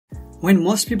When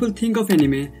most people think of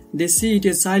anime, they see it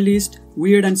as childish,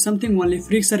 weird and something only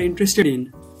freaks are interested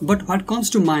in. But what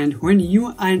comes to mind when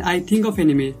you and I think of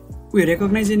anime? We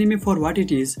recognize anime for what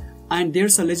it is, and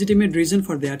there's a legitimate reason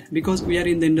for that because we are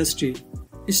in the industry.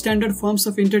 Standard forms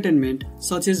of entertainment,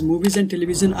 such as movies and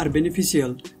television, are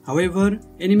beneficial. However,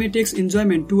 anime takes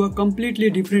enjoyment to a completely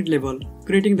different level,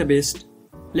 creating the best.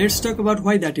 Let's talk about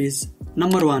why that is.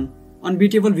 Number 1.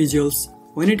 Unbeatable visuals.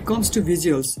 When it comes to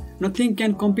visuals, nothing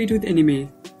can compete with anime.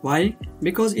 Why?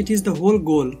 Because it is the whole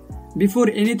goal. Before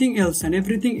anything else and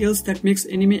everything else that makes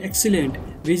anime excellent,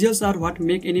 visuals are what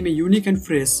make anime unique and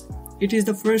fresh. It is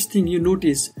the first thing you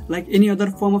notice, like any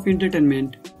other form of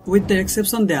entertainment, with the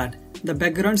exception that the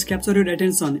backgrounds capture your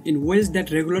attention in ways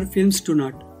that regular films do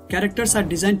not. Characters are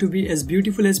designed to be as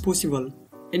beautiful as possible.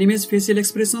 Anime's facial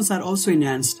expressions are also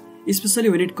enhanced, especially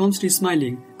when it comes to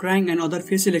smiling, crying and other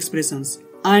facial expressions.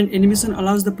 And animation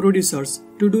allows the producers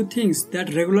to do things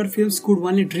that regular films could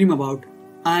only dream about.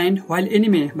 And while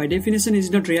anime by definition is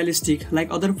not realistic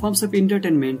like other forms of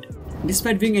entertainment,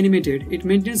 despite being animated, it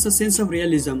maintains a sense of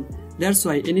realism. That's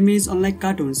why anime is unlike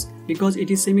cartoons, because it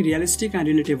is semi-realistic and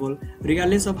relatable,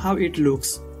 regardless of how it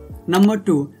looks. Number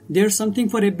 2. There's something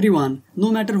for everyone,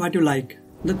 no matter what you like.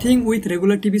 The thing with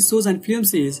regular TV shows and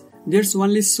films is, there's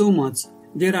only so much.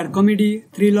 There are comedy,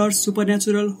 thrillers,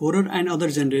 supernatural, horror and other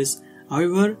genres.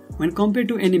 However, when compared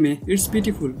to anime, it's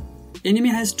beautiful. Anime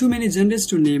has too many genres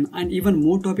to name and even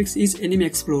more topics each anime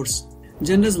explores.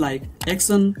 Genres like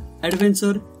action,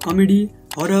 adventure, comedy,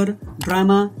 horror,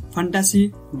 drama,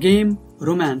 fantasy, game,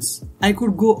 romance. I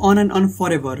could go on and on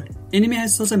forever. Anime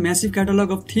has such a massive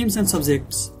catalog of themes and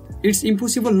subjects. It's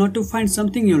impossible not to find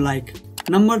something you like.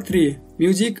 Number 3.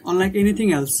 Music. Unlike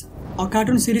anything else, a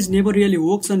cartoon series never really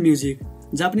works on music.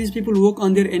 Japanese people work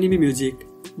on their anime music.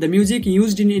 The music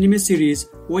used in anime series,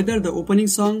 whether the opening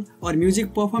song or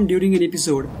music performed during an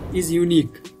episode, is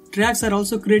unique. Tracks are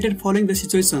also created following the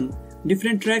situation.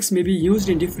 Different tracks may be used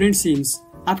in different scenes.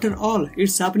 After all,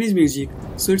 it's Japanese music,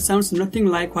 so it sounds nothing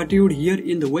like what you would hear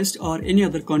in the West or any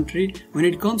other country when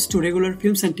it comes to regular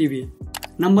films and TV.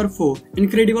 Number 4.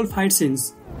 Incredible fight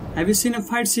scenes. Have you seen a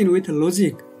fight scene with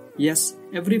logic? Yes,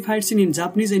 every fight scene in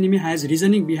Japanese anime has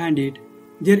reasoning behind it.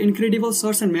 Their incredible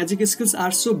swords and magic skills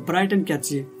are so bright and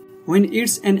catchy. When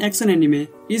it's an action anime,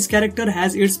 each character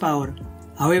has its power.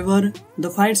 However,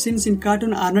 the fight scenes in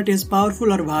cartoon are not as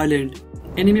powerful or violent.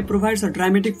 Anime provides a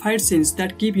dramatic fight scenes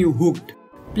that keep you hooked.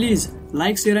 Please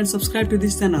like, share and subscribe to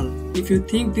this channel if you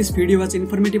think this video was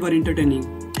informative or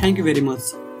entertaining. Thank you very much.